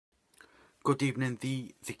Good evening,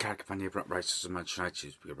 the caravan here at Rice and Manchester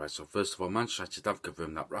United. Right, so first of all, Manchester United have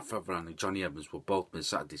confirmed that Raphael Varane and Jonny will both miss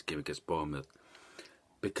Saturday's game against Bournemouth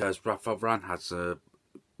because Raphael Varane has a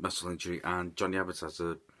muscle injury and Jonny has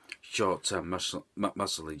a short-term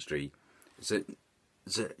muscle injury. Is it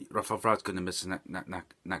Raphael Varane's going to miss the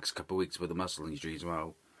next couple of weeks with a muscle injury as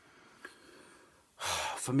well?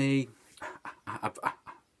 For me,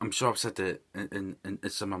 I'm sure I've said it in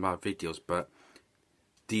some of my videos, but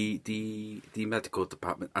the medical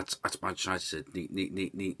department at Manchester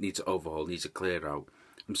United needs to overhaul, needs to clear out.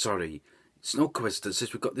 I'm sorry, it's no coincidence.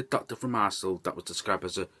 We've got the doctor from Arsenal that was described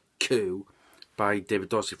as a coup by David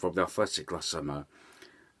Dorsey from the Athletic last summer.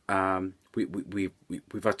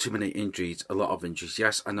 We've had too many injuries, a lot of injuries.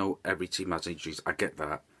 Yes, I know every team has injuries. I get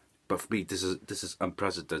that, but for me, this is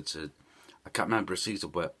unprecedented. I can't remember a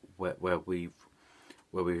season where we've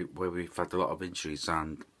had a lot of injuries,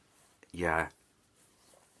 and yeah.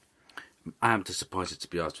 I am disappointed, to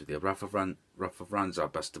be honest with you. Raphael Varane's our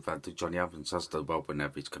best defender. Jonny has done well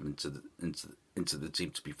whenever he's come into the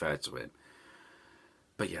team, to be fair to him.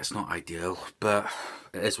 But yeah, it's not ideal. But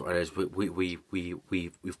it is what it is.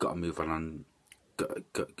 We've got to move on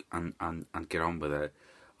and get on with it.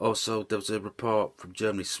 Also, there was a report from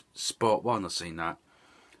Germany, Sport 1, I've seen that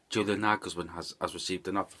Julian Nagelsmann has received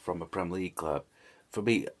an offer from a Premier League club. For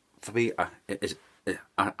me,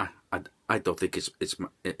 I don't think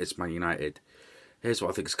it's Man United. Here's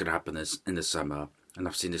what I think is going to happen in the summer, and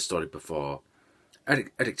I've seen this story before.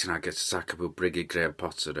 Eric Ten Hag gets sacked, will bring in Graham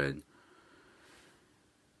Potter in.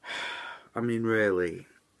 I mean, really,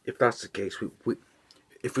 if that's the case,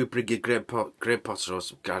 if we bring in Graham Potter or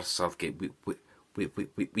Gareth Southgate,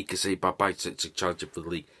 we can say bye bye to challenging for the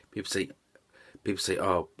league. People say,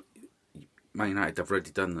 oh, Man United have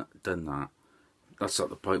already done that. That's not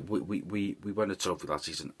the point. We won a trophy last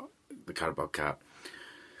season, the Carabao Cup,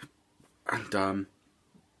 and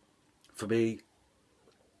for me,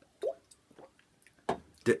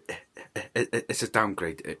 it's a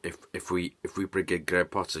downgrade if we bring in Graham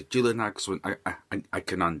Potter. Julian Nagelsmann, I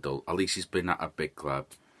can handle. At least he's been at a big club.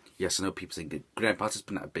 Yes, I know people think Graham Potter's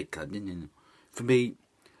been at a big club. No. For me,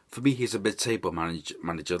 he's a mid-table manager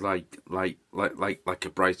like a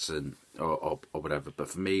Brighton or whatever. But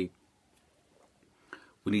for me,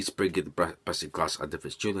 we need to bring in the best in class, and if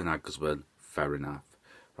it's Julian Nagelsmann, fair enough.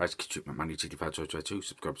 Right, keep my Man YouTube fan 2022.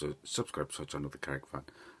 Subscribe to our channel, The Carrick Fan.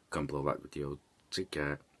 Comment below, like the video. Take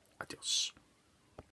care. Adios.